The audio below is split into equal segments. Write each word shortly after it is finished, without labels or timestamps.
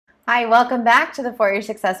Hi, welcome back to the For Your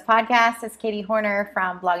Success podcast. It's Katie Horner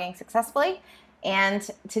from Blogging Successfully. And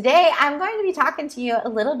today I'm going to be talking to you a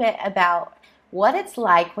little bit about what it's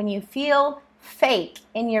like when you feel fake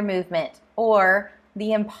in your movement or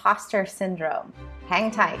the imposter syndrome. Hang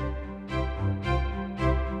tight.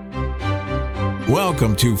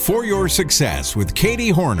 Welcome to For Your Success with Katie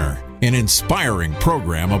Horner, an inspiring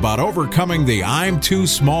program about overcoming the I'm too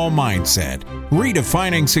small mindset,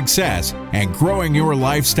 redefining success, and growing your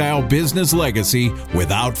lifestyle business legacy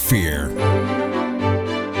without fear.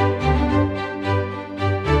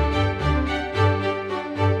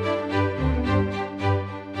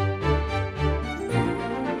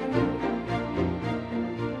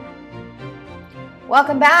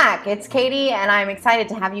 Welcome back. It's Katie, and I'm excited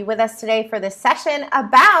to have you with us today for this session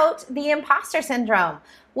about the imposter syndrome.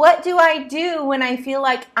 What do I do when I feel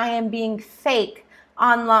like I am being fake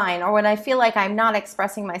online or when I feel like I'm not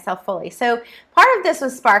expressing myself fully? So part of this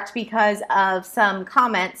was sparked because of some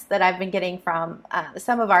comments that I've been getting from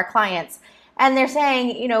some of our clients. And they're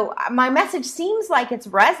saying, my message seems like it's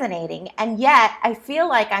resonating, and yet I feel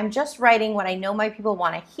like I'm just writing what I know my people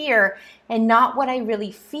want to hear and not what I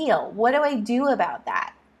really feel. What do I do about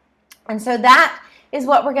that? And so that is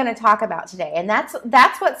what we're going to talk about today. And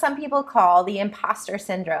that's what some people call the imposter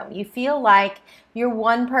syndrome. You feel like you're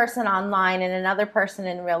one person online and another person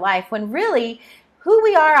in real life, when really who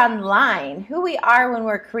we are online, who we are when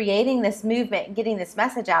we're creating this movement and getting this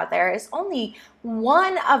message out there is only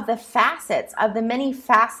one of the facets of the many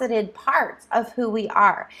faceted parts of who we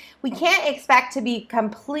are. We can't expect to be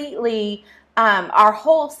completely our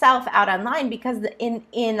whole self out online, because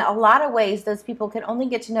in a lot of ways those people can only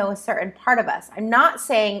get to know a certain part of us. I'm not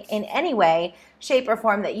saying in any way, shape, or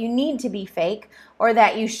form that you need to be fake, or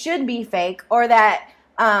that you should be fake, or that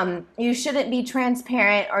you shouldn't be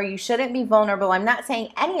transparent, or you shouldn't be vulnerable. I'm not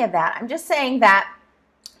saying any of that. I'm just saying that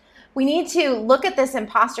we need to look at this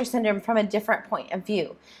imposter syndrome from a different point of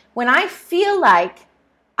view. When I feel like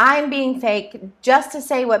I'm being fake just to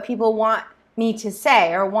say what people want me to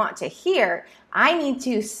say or want to hear, I need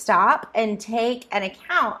to stop and take an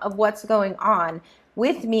account of what's going on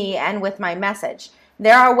with me and with my message.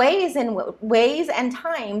 There are ways and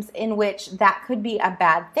times in which that could be a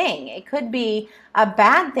bad thing. It could be a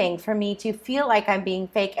bad thing for me to feel like I'm being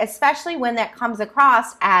fake, especially when that comes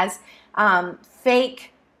across as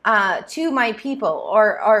fake to my people,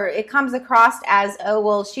 or it comes across as, oh,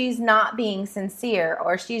 well, she's not being sincere,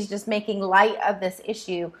 or she's just making light of this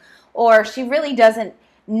issue, or she really doesn't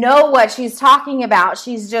know what she's talking about.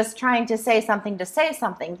 She's just trying to say something to say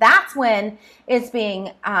something. That's when it's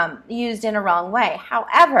being used in a wrong way.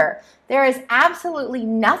 However, there is absolutely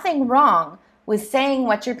nothing wrong with saying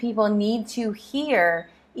what your people need to hear,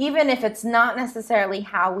 even if it's not necessarily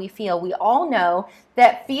how we feel. We all know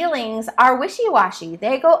that feelings are wishy-washy.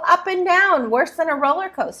 They go up and down, worse than a roller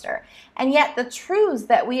coaster. And yet the truths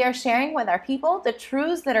that we are sharing with our people, the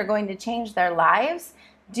truths that are going to change their lives,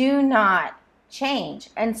 do not change.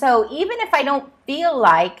 And so even if I don't feel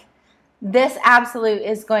like this absolute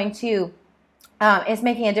is going to is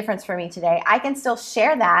making a difference for me today, I can still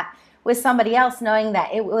share that with somebody else, knowing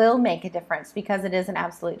that it will make a difference because it is an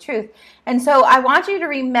absolute truth. And so I want you to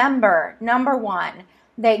remember, number one,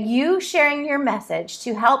 that you sharing your message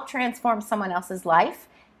to help transform someone else's life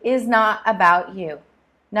is not about you.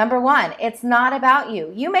 Number one, it's not about you.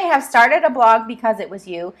 You may have started a blog because it was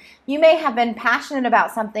you. You may have been passionate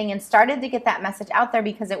about something and started to get that message out there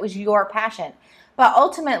because it was your passion. But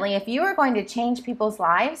ultimately, if you are going to change people's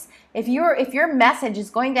lives, if your message is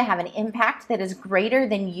going to have an impact that is greater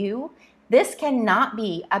than you, this cannot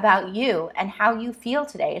be about you and how you feel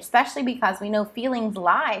today, especially because we know feelings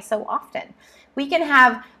lie so often. We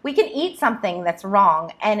can eat something that's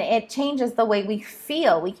wrong and it changes the way we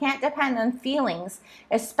feel. We can't depend on feelings,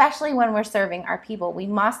 especially when we're serving our people. We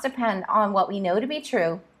must depend on what we know to be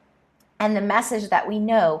true, and the message that we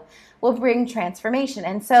know will bring transformation.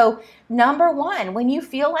 And so, number one, when you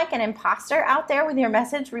feel like an imposter out there with your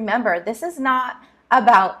message, remember, this is not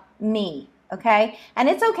about me, okay? And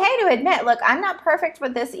it's okay to admit, look, I'm not perfect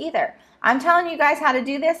with this either. I'm telling you guys how to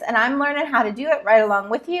do this, and I'm learning how to do it right along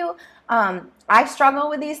with you. I struggle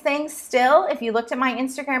with these things still. If you looked at my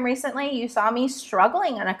Instagram recently, you saw me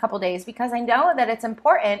struggling on a couple days because I know that it's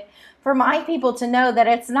important for my people to know that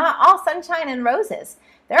it's not all sunshine and roses.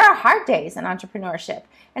 There are hard days in entrepreneurship.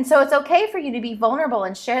 And so it's okay for you to be vulnerable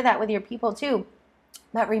and share that with your people too.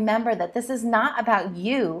 But remember that this is not about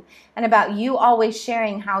you and about you always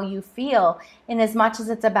sharing how you feel in as much as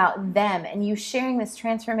it's about them and you sharing this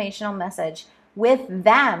transformational message with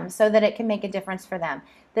them so that it can make a difference for them.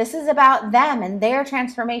 This is about them and their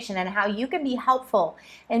transformation and how you can be helpful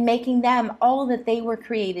in making them all that they were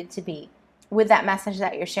created to be with that message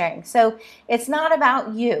that you're sharing. So it's not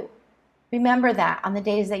about you. Remember that on the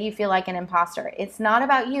days that you feel like an imposter. It's not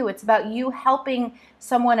about you. It's about you helping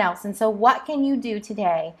someone else. And so what can you do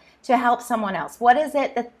today to help someone else? What is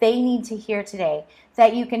it that they need to hear today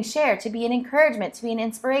that you can share to be an encouragement, to be an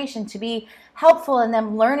inspiration, to be helpful in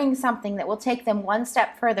them learning something that will take them one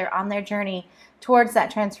step further on their journey towards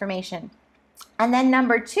that transformation? And then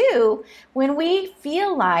number two, when we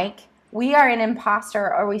feel like we are an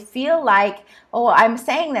imposter, or we feel like, oh, I'm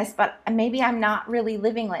saying this, but maybe I'm not really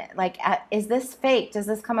living it. Like, is this fake? Does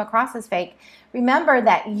this come across as fake? Remember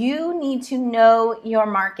that you need to know your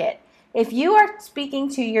market. If you are speaking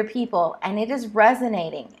to your people and it is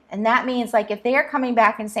resonating, and that means like if they are coming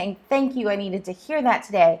back and saying, thank you, I needed to hear that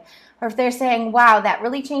today, or if they're saying, wow, that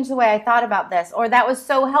really changed the way I thought about this, or that was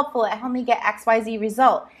so helpful, it helped me get XYZ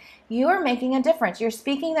result, you are making a difference. You're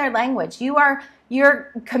speaking their language.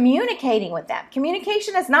 You're communicating with them.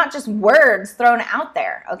 Communication is not just words thrown out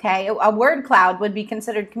there, okay? A word cloud would be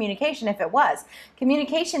considered communication if it was.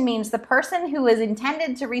 Communication means the person who is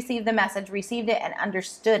intended to receive the message received it and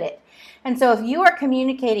understood it. And so if you are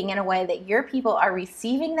communicating in a way that your people are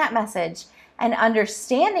receiving that message and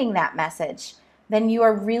understanding that message, then you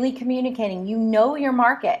are really communicating. You know your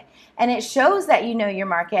market, and it shows that you know your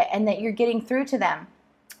market and that you're getting through to them.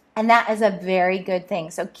 And that is a very good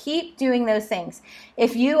thing. So keep doing those things.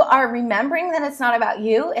 If you are remembering that it's not about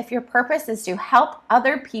you, if your purpose is to help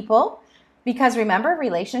other people, because remember,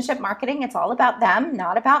 relationship marketing, it's all about them,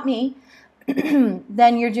 not about me,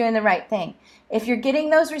 then you're doing the right thing. If you're getting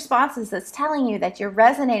those responses that's telling you that you're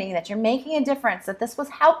resonating, that you're making a difference, that this was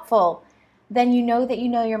helpful, then you know that you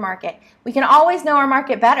know your market. We can always know our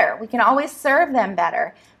market better. We can always serve them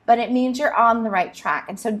better. But it means you're on the right track.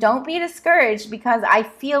 And so don't be discouraged because I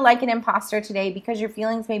feel like an imposter today, because your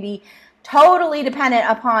feelings may be totally dependent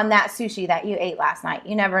upon that sushi that you ate last night.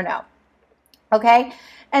 You never know. Okay?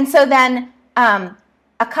 And so then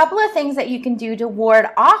a couple of things that you can do to ward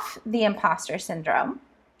off the imposter syndrome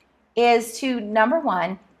is to, number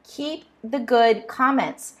one, keep the good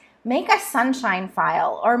comments. Make a sunshine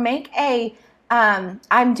file, or make a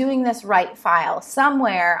I'm doing this right file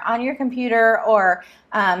somewhere on your computer, or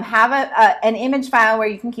have an image file where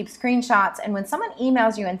you can keep screenshots. And when someone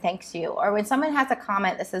emails you and thanks you, or when someone has a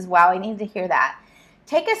comment that says, wow, I need to hear that,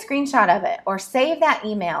 take a screenshot of it, or save that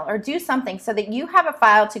email, or do something so that you have a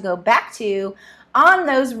file to go back to on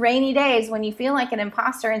those rainy days when you feel like an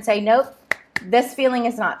imposter and say, nope, this feeling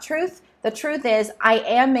is not truth. The truth is I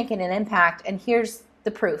am making an impact, and here's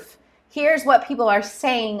the proof. Here's what people are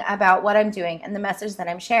saying about what I'm doing and the message that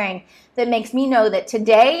I'm sharing that makes me know that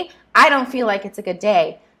today I don't feel like it's a good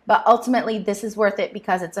day, but ultimately this is worth it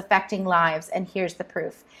because it's affecting lives, and here's the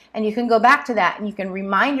proof. And you can go back to that and you can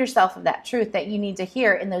remind yourself of that truth that you need to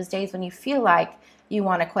hear in those days when you feel like you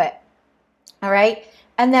want to quit. All right?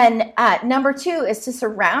 And then number two is to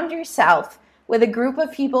surround yourself with a group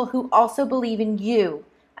of people who also believe in you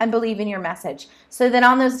and believe in your message. So that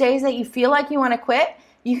on those days that you feel like you want to quit,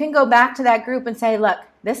 you can go back to that group and say, look,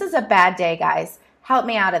 this is a bad day, guys. Help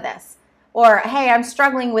me out of this. Or, hey, I'm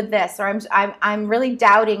struggling with this. Or I'm really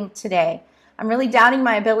doubting today. I'm really doubting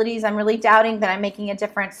my abilities. I'm really doubting that I'm making a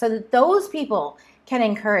difference. So that those people can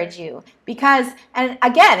encourage you. Because, and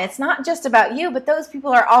again, it's not just about you, but those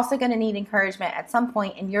people are also going to need encouragement at some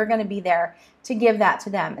point, and you're going to be there to give that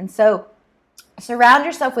to them. And so surround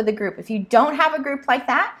yourself with a group. If you don't have a group like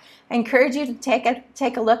that, I encourage you to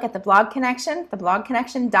take a look at the Blog Connection,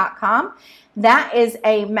 theblogconnection.com. That is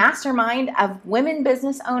a mastermind of women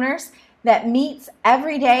business owners that meets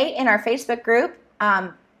every day in our Facebook group,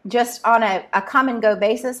 just on a come and go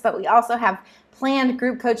basis, but we also have planned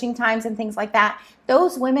group coaching times and things like that.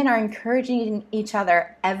 Those women are encouraging each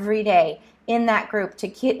other every day in that group to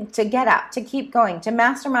get up, to keep going, to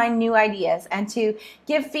mastermind new ideas, and to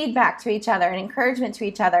give feedback to each other and encouragement to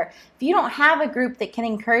each other. If you don't have a group that can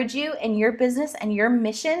encourage you in your business and your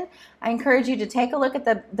mission, I encourage you to take a look at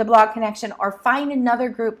the Blog Connection, or find another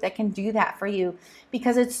group that can do that for you,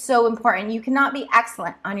 because it's so important. You cannot be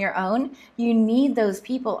excellent on your own. You need those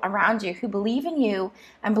people around you who believe in you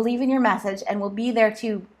and believe in your message and will be there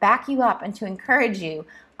to back you up and to encourage you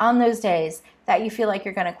on those days that you feel like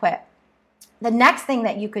you're going to quit. The next thing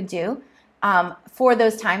that you could do for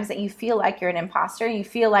those times that you feel like you're an imposter, you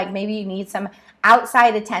feel like maybe you need some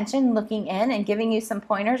outside attention looking in and giving you some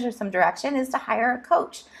pointers or some direction, is to hire a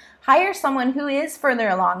coach. Hire someone who is further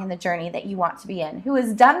along in the journey that you want to be in, who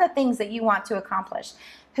has done the things that you want to accomplish,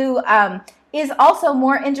 who is also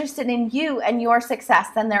more interested in you and your success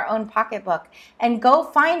than their own pocketbook. And go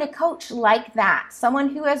find a coach like that, someone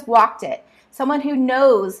who has walked it, someone who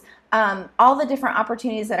knows all the different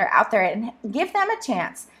opportunities that are out there, and give them a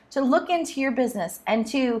chance to look into your business and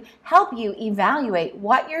to help you evaluate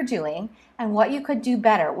what you're doing and what you could do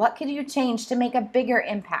better. What could you change to make a bigger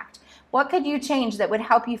impact? What could you change that would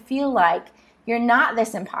help you feel like you're not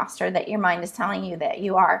this imposter that your mind is telling you that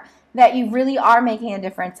you are, that you really are making a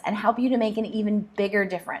difference, and help you to make an even bigger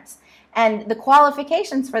difference? And the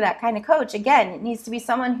qualifications for that kind of coach, again, it needs to be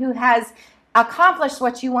someone who has accomplished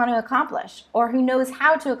what you want to accomplish, or who knows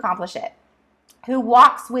how to accomplish it, who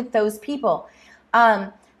walks with those people,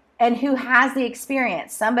 and who has the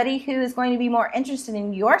experience. Somebody who is going to be more interested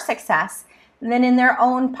in your success than in their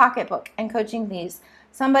own pocketbook and coaching fees.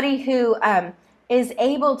 Somebody who is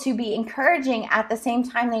able to be encouraging at the same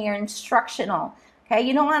time that you're instructional. Okay,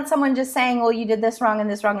 you don't want someone just saying, well, you did this wrong and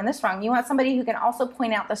this wrong and this wrong. You want somebody who can also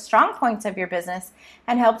point out the strong points of your business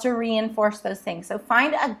and help to reinforce those things. So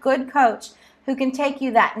find a good coach who can take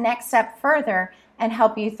you that next step further and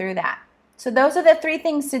help you through that. So those are the 3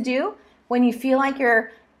 things to do when you feel like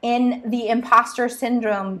you're in the imposter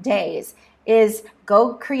syndrome days: is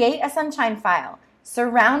go create a sunshine file.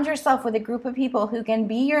 Surround yourself with a group of people who can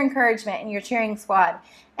be your encouragement and your cheering squad.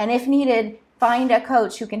 And if needed, find a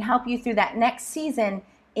coach who can help you through that next season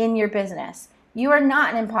in your business. You are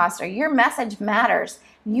not an imposter. Your message matters.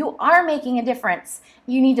 You are making a difference.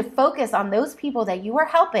 You need to focus on those people that you are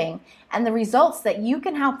helping and the results that you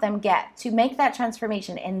can help them get to make that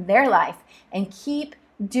transformation in their life, and keep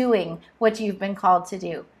doing what you've been called to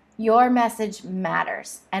do. Your message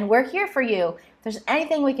matters, and we're here for you. If there's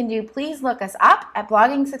anything we can do, please look us up at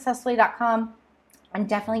bloggingsuccessfully.com, and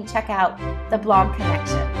definitely check out the Blog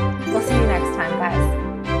Connection. We'll see you next time, guys.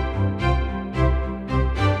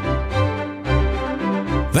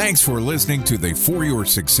 Thanks for listening to the For Your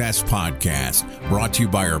Success podcast, brought to you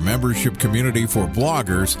by our membership community for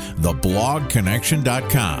bloggers,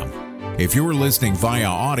 theblogconnection.com. If you're listening via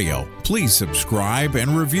audio, please subscribe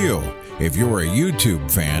and review. If you're a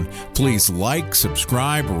YouTube fan, please like,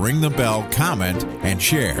 subscribe, ring the bell, comment, and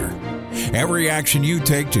share. Every action you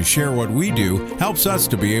take to share what we do helps us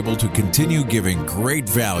to be able to continue giving great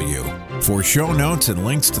value. For show notes and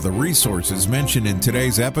links to the resources mentioned in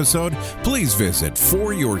today's episode, please visit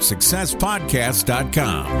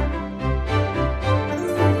foryoursuccesspodcast.com.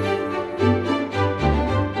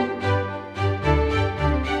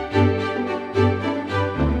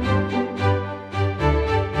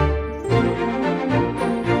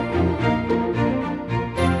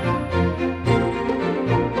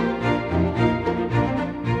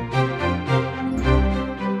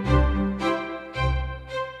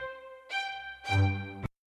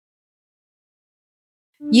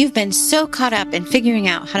 You've been so caught up in figuring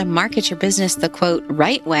out how to market your business the quote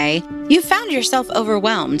right way, you've found yourself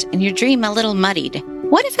overwhelmed and your dream a little muddied.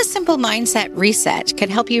 What if a simple mindset reset could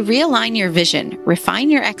help you realign your vision, refine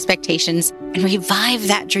your expectations, and revive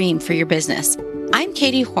that dream for your business? I'm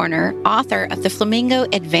Katie Horner, author of The Flamingo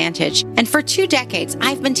Advantage, and for 2 decades,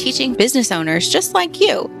 I've been teaching business owners just like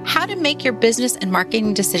you how to make your business and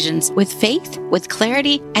marketing decisions with faith, with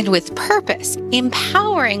clarity, and with purpose,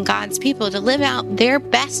 empowering God's people to live out their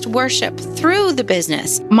best worship through the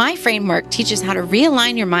business. My framework teaches how to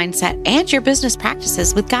realign your mindset and your business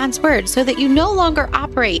practices with God's Word so that you no longer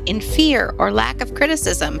operate in fear or lack of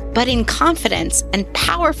criticism, but in confidence and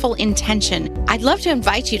powerful intention. I'd love to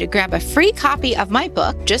invite you to grab a free copy of my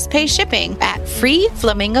book, just pay shipping, at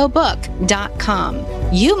freeflamingobook.com.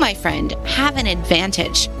 You, my friend, have an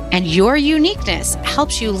advantage, and your uniqueness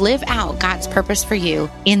helps you live out God's purpose for you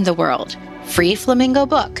in the world.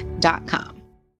 freeflamingobook.com.